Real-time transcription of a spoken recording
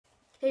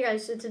Hey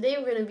guys, so today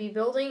we're going to be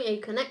building a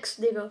Connects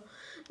digger.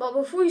 But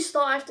before we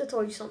start, I have to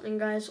tell you something,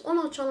 guys. On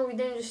our channel, we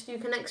don't just do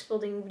Connects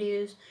building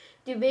videos.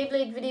 We do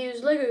Beyblade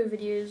videos, Lego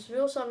videos. We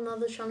also have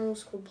another channel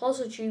called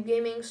Parsatube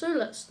Gaming, so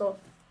let's start.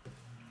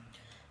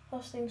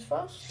 First things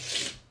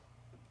first,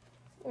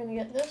 we're going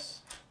to get this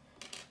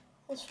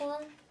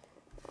one,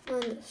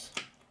 and this.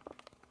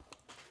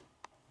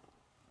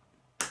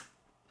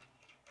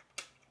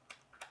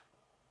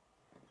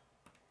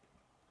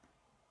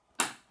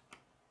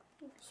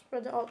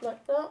 Spread it out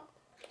like that.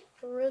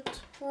 A red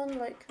one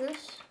like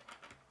this.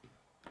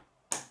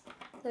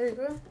 There we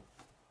go.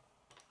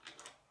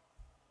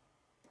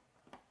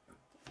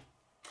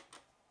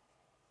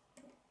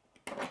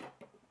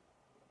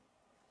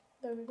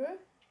 There we go.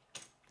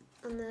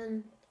 And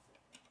then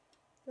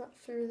that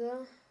through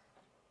there.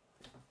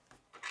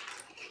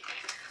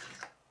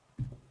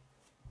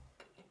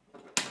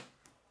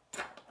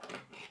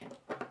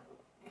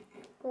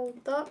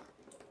 Hold that.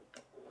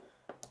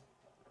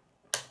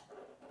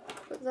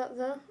 Put that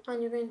there,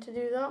 and you're going to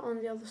do that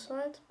on the other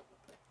side.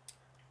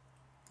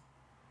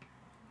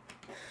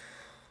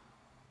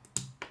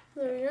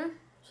 There we go.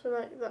 So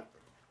like that.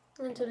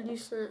 I'm going to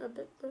loosen it a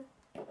bit though.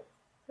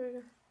 There we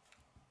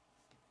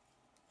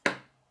go.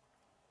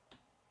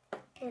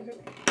 Okay.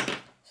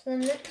 So then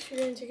next you're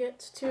going to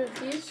get two of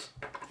these.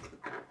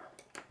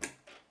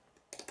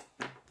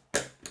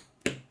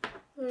 There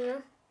we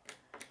go.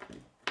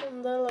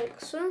 And they're like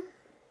so.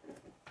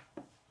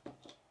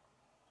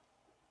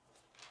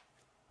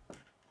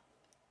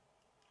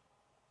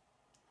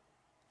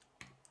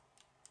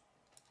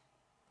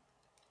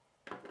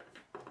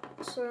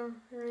 So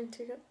you're going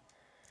to get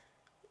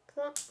like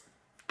that,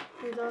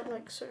 do that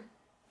like so.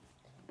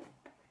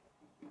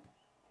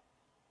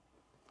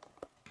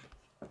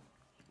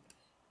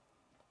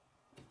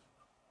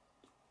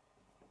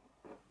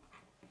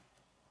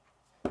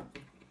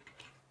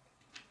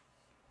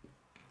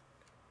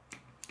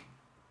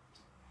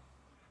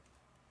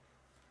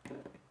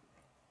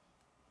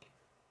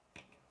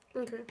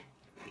 Okay,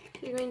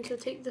 you're going to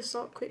take this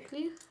out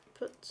quickly,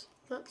 put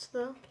that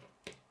there,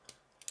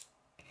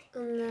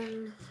 and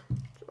then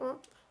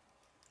up,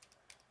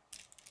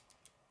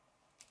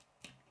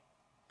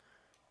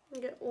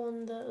 and get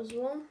one there as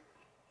well.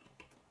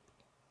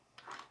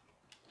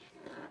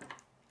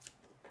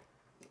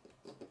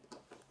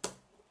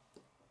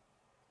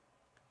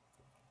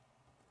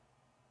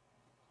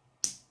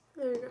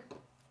 There we go.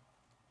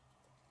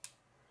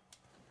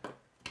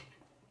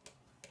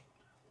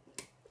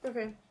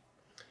 Okay,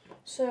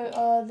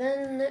 so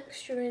then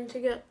next you're going to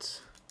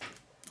get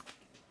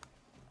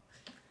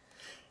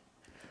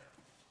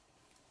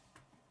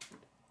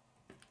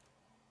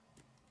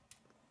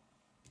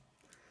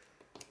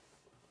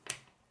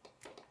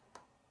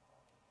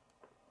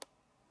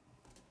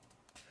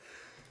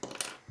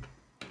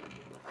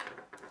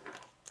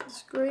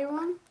this grey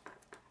one.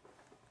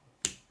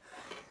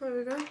 There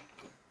we go.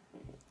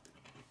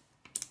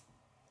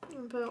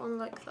 And put it on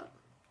like that.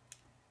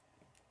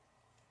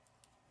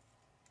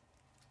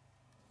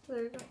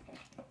 There we go.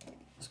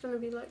 It's going to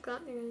be like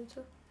that. You're going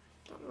to,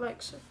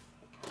 like so.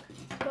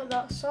 Put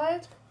that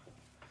aside.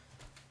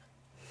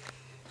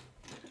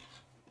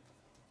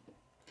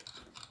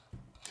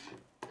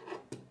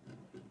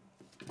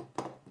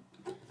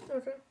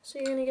 Okay, so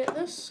you're going to get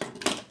this.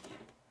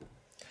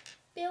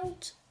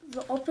 Build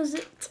the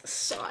opposite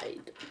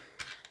side.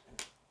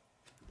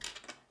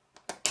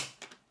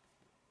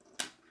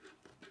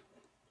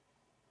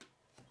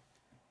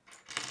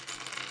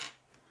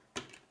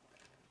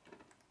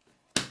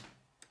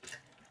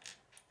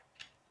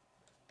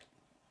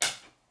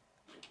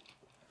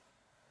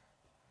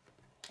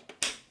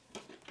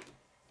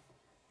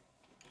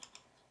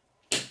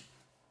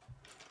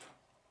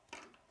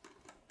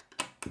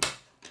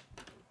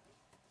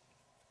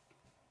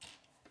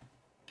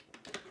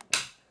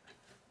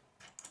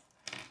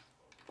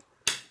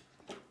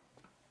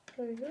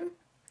 There we go.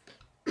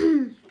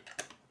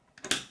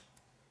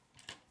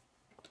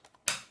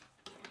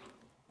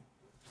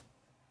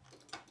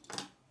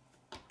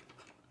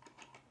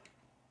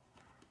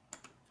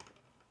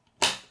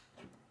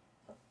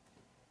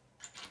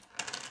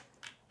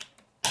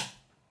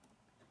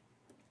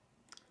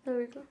 There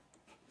we go.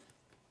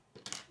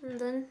 And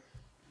then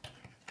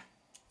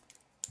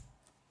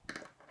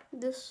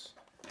this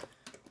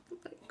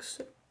like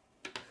so.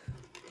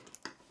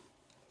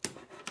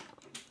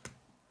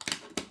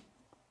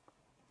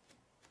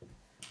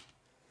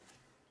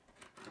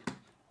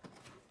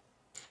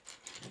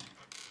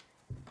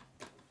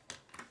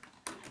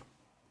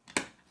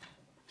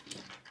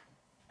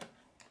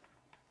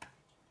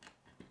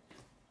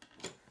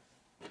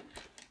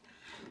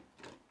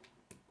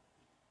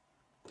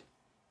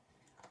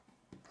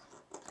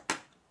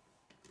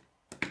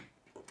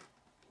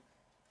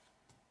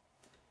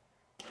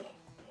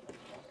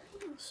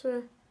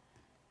 So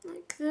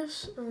like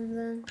this, and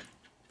then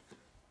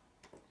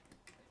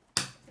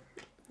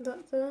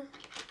that there.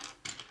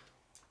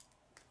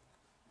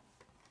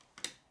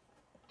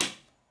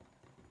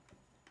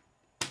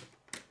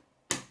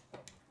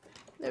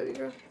 There we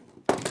go.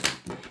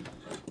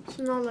 So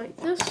So now like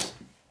this.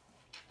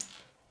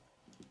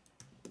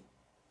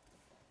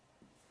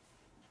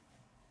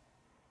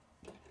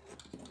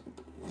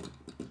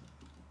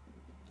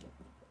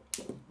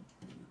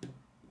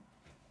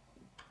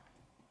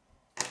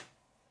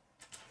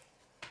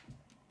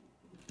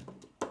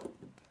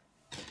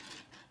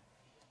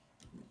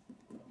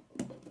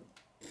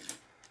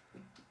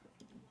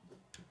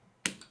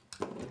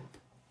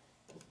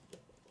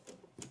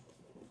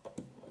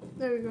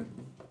 There we go.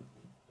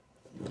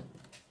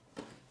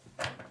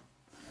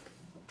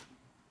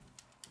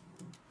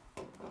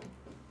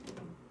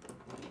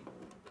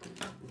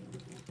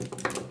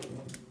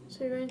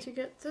 So you're going to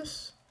get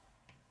this.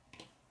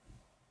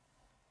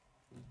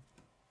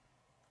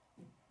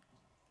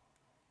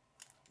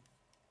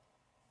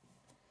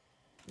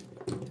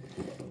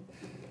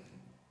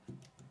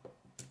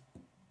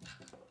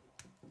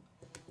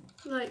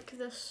 Like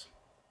this.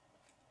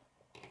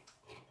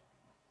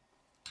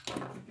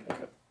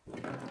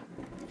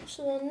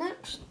 So then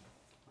next,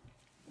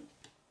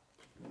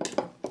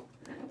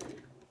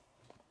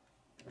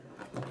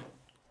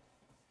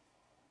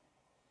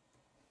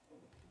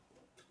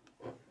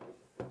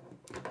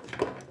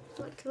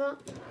 like that.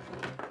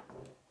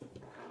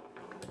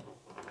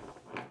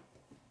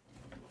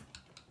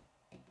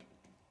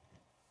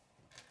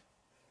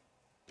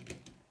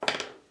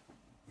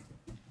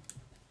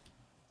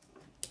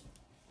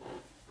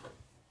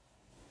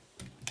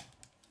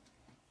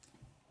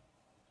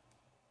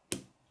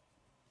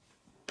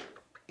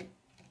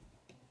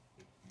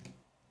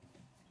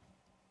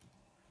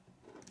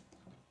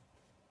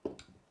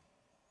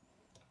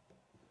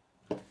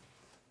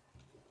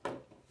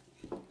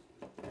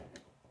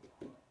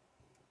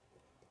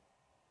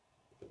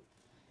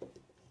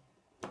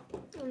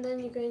 And then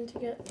you're going to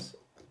get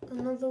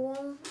another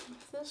one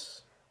of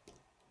this.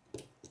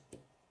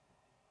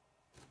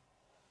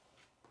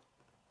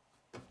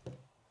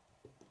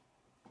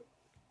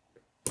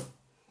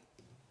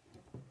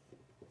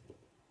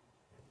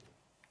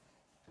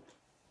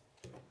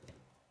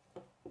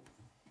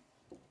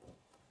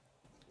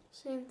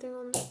 Same thing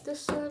on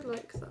this side,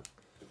 like that.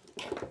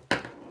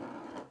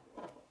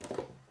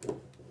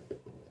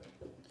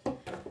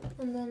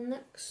 And then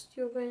next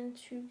you're going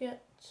to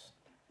get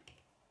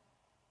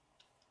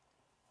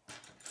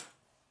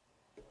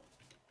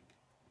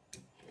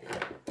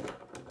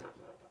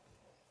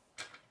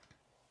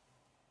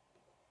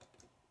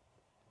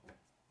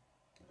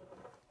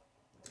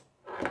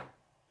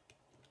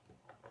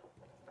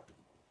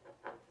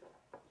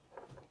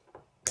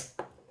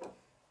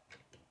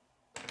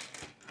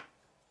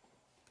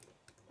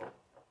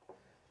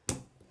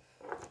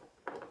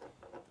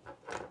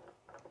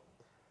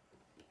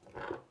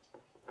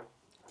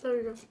there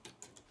we go.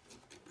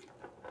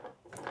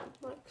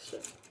 Like so.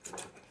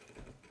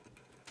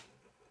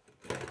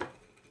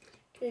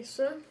 Okay,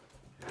 so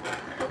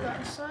put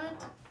that aside.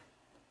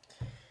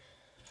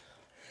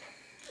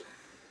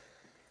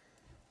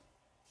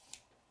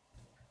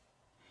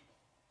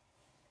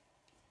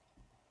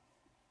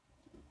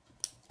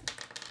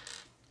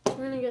 I'm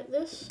gonna get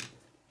this.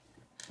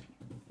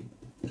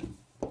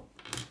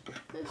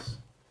 This.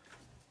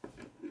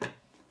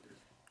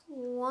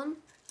 1,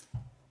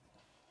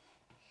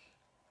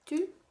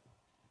 2,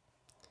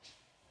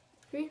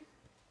 3,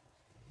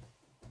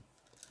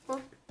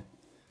 4,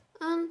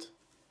 and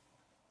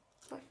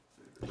 5.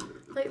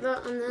 Like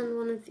that, and then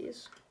one of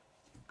these.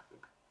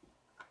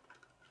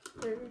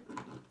 There we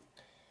go.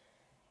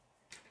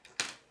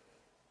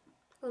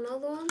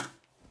 Another one.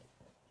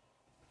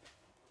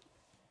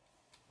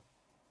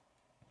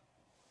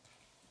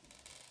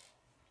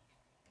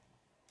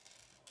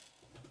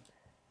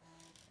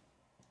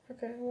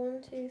 Okay,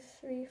 1, 2,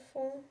 3,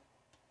 4,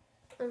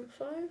 and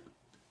 5.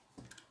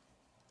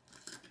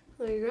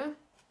 There you go.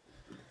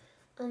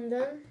 And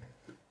then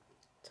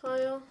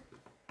tire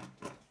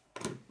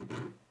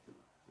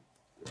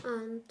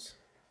and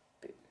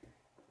boot.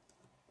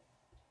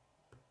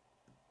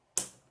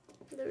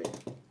 There we go.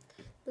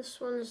 This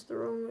one is the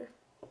wrong way.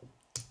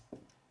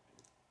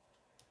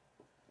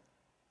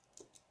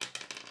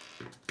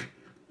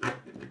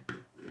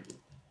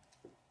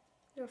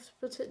 You have to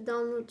put it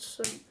downwards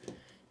so you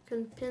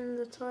can pin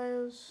the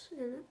tires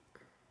in it.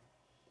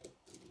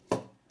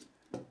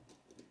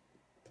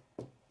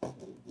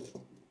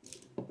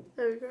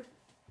 There we go.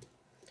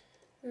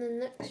 And then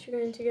next you're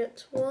going to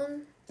get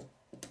 1,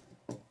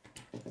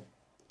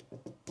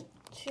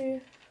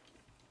 2,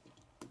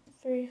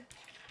 3,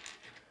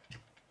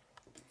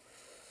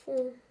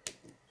 4,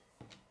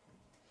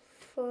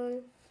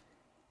 5,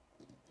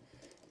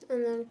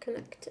 and then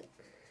connect it.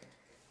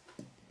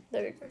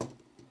 There we go.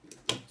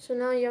 So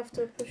now you have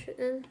to push it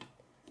in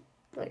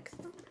like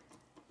that.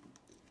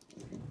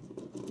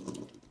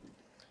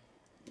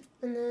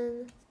 And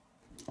then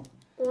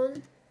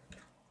 1,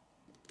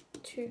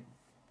 2,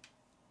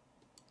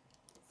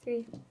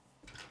 3,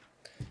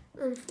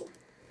 and 4.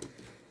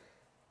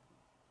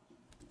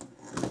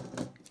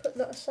 Put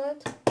that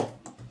aside.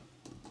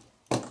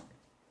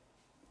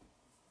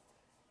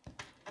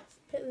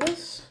 Hit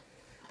this.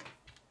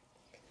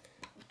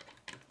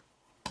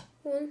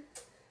 1,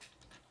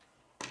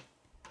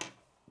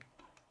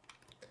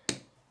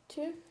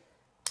 2,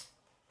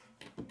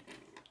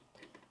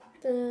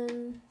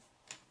 then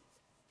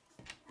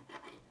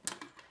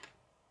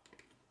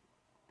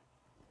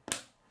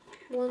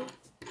 1,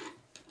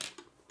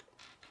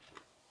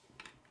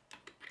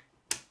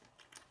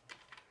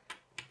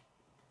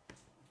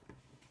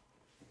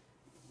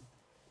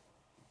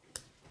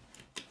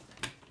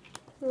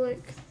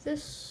 like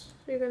this.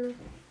 You're gonna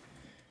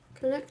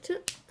connect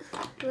it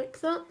like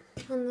that,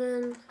 and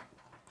then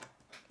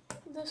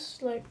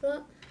this like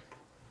that,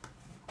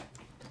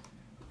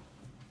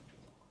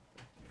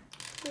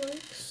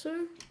 like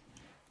so.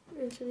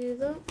 You're going to do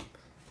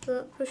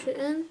that, push it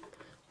in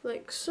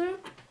like so,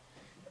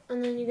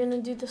 and then you're going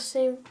to do the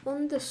same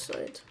on this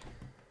side,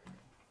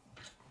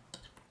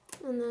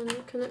 and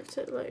then connect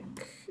it like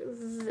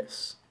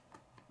this.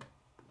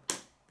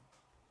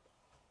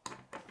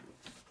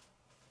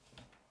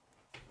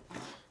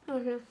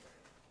 Okay.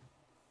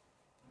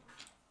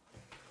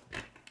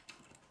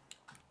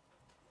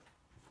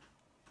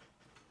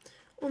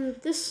 On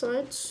this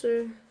side,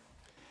 so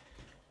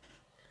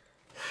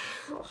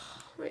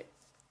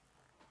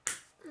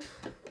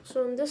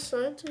so on this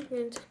side, you're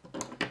going to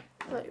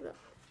like that,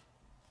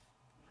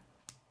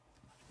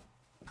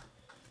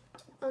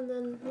 and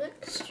then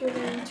next you're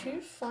going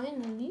to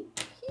finally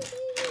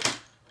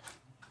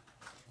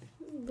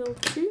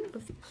build 2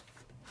 of these.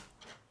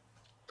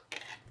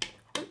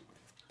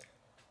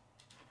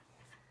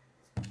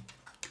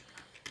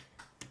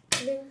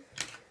 Bing.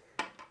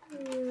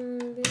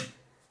 Bing. Bing.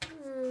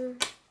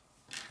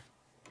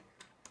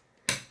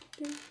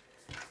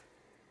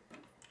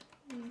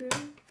 Bing.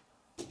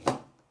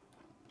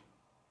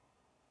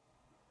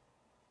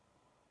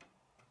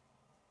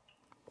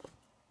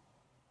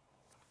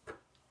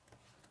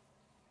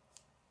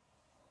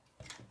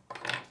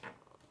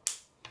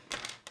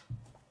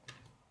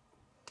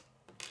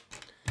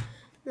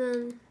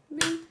 Then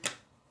bing.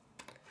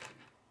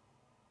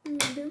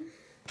 Bing.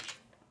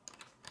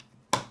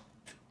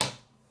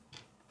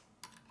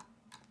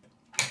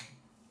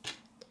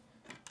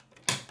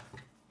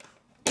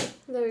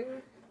 There we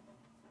go.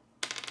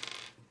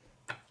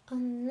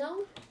 And now,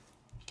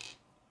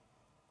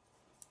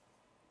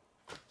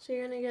 so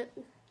you're gonna get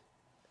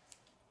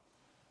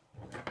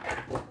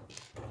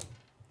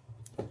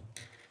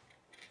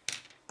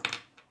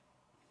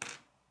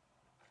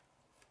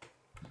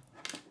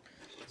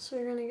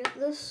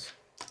this.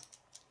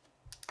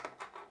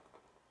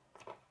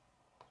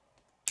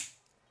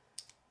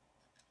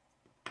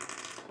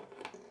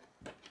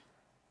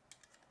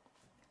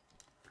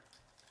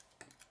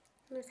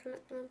 And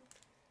connect them.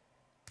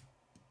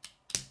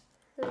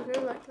 There we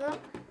go, like that.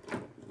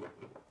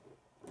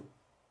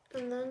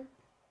 And then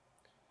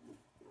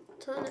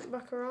turn it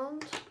back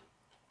around.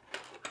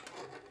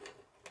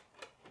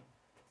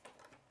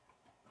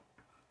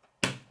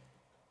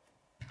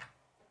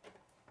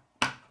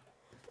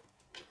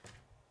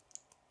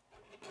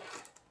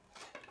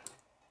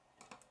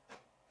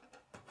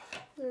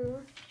 There we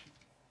go.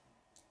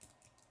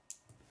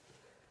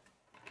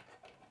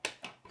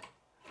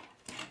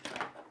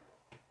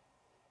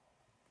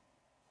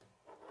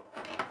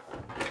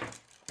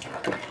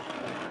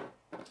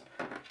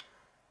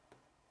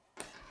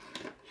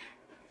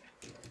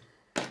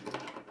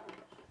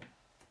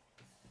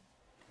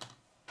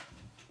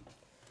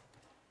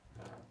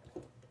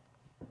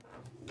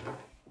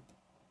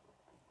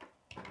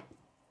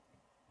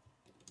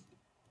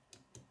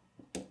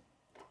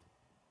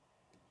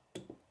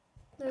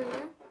 There we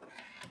go.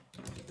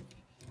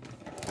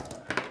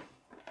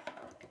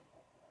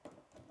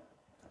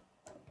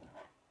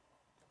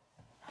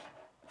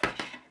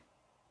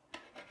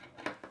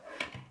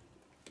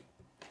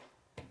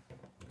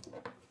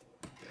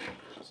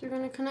 So we're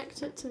going to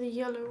connect it to the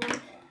yellow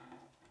one.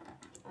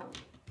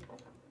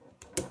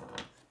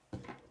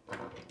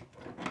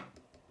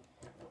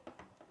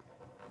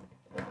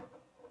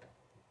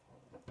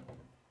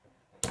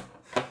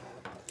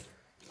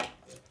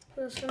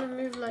 So it's going to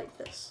move like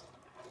this.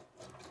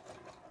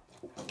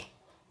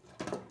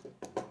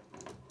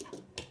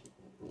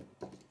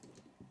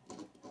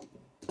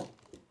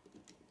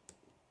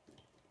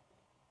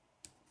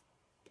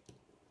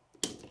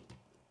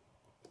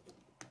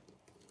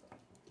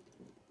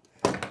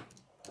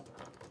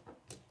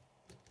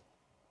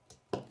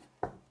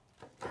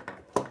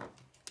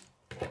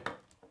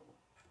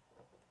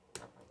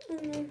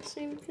 And then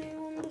same thing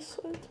on this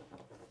side.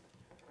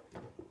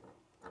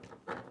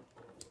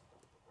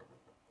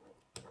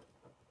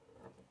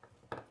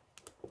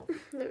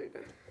 There we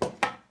go.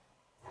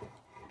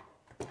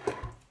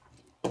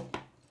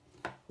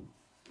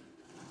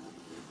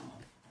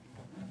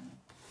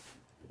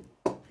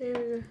 There we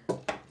go.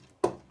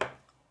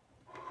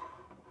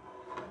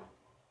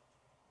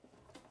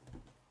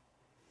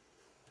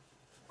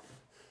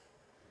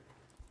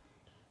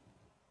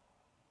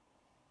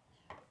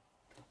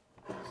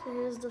 So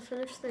here's the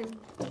finished thing.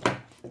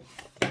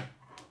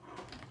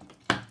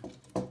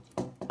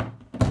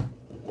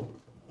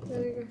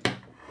 There we go.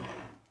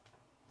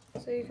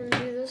 So you can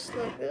do this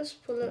like this,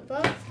 pull it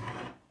back,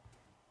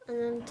 and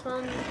then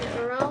turn it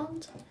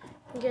around,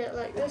 get it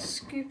like this,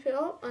 scoop it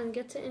up and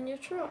get it in your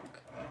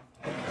truck.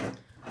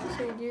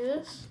 So you do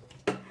this.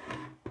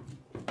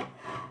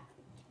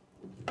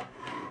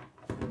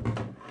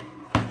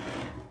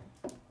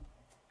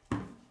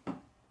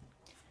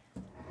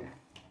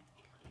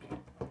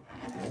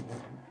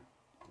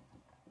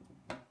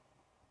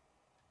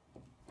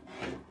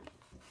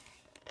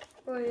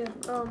 Oh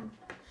yeah,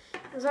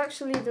 it was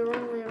actually the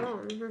wrong way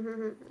around.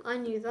 I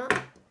knew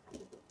that.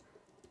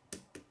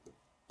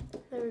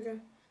 There we go.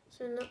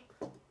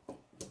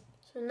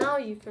 So now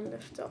you can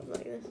lift up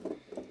like this.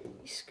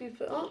 You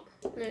scoop it up.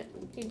 No,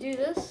 you do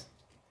this.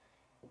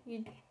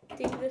 You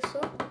dig this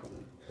up,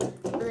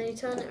 and then you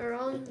turn it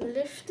around,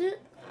 lift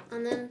it,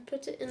 and then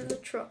put it in the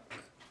truck.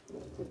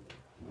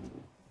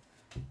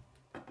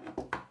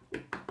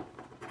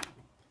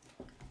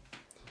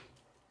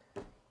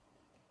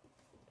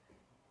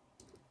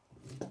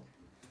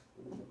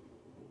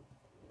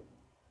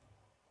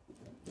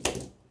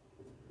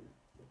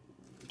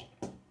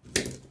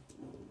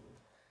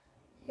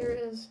 Here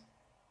it is.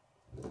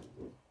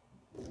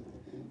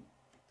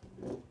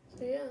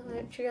 So yeah, I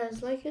hope you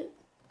guys like it.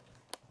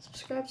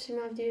 Subscribe to see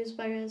my videos.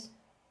 Bye guys.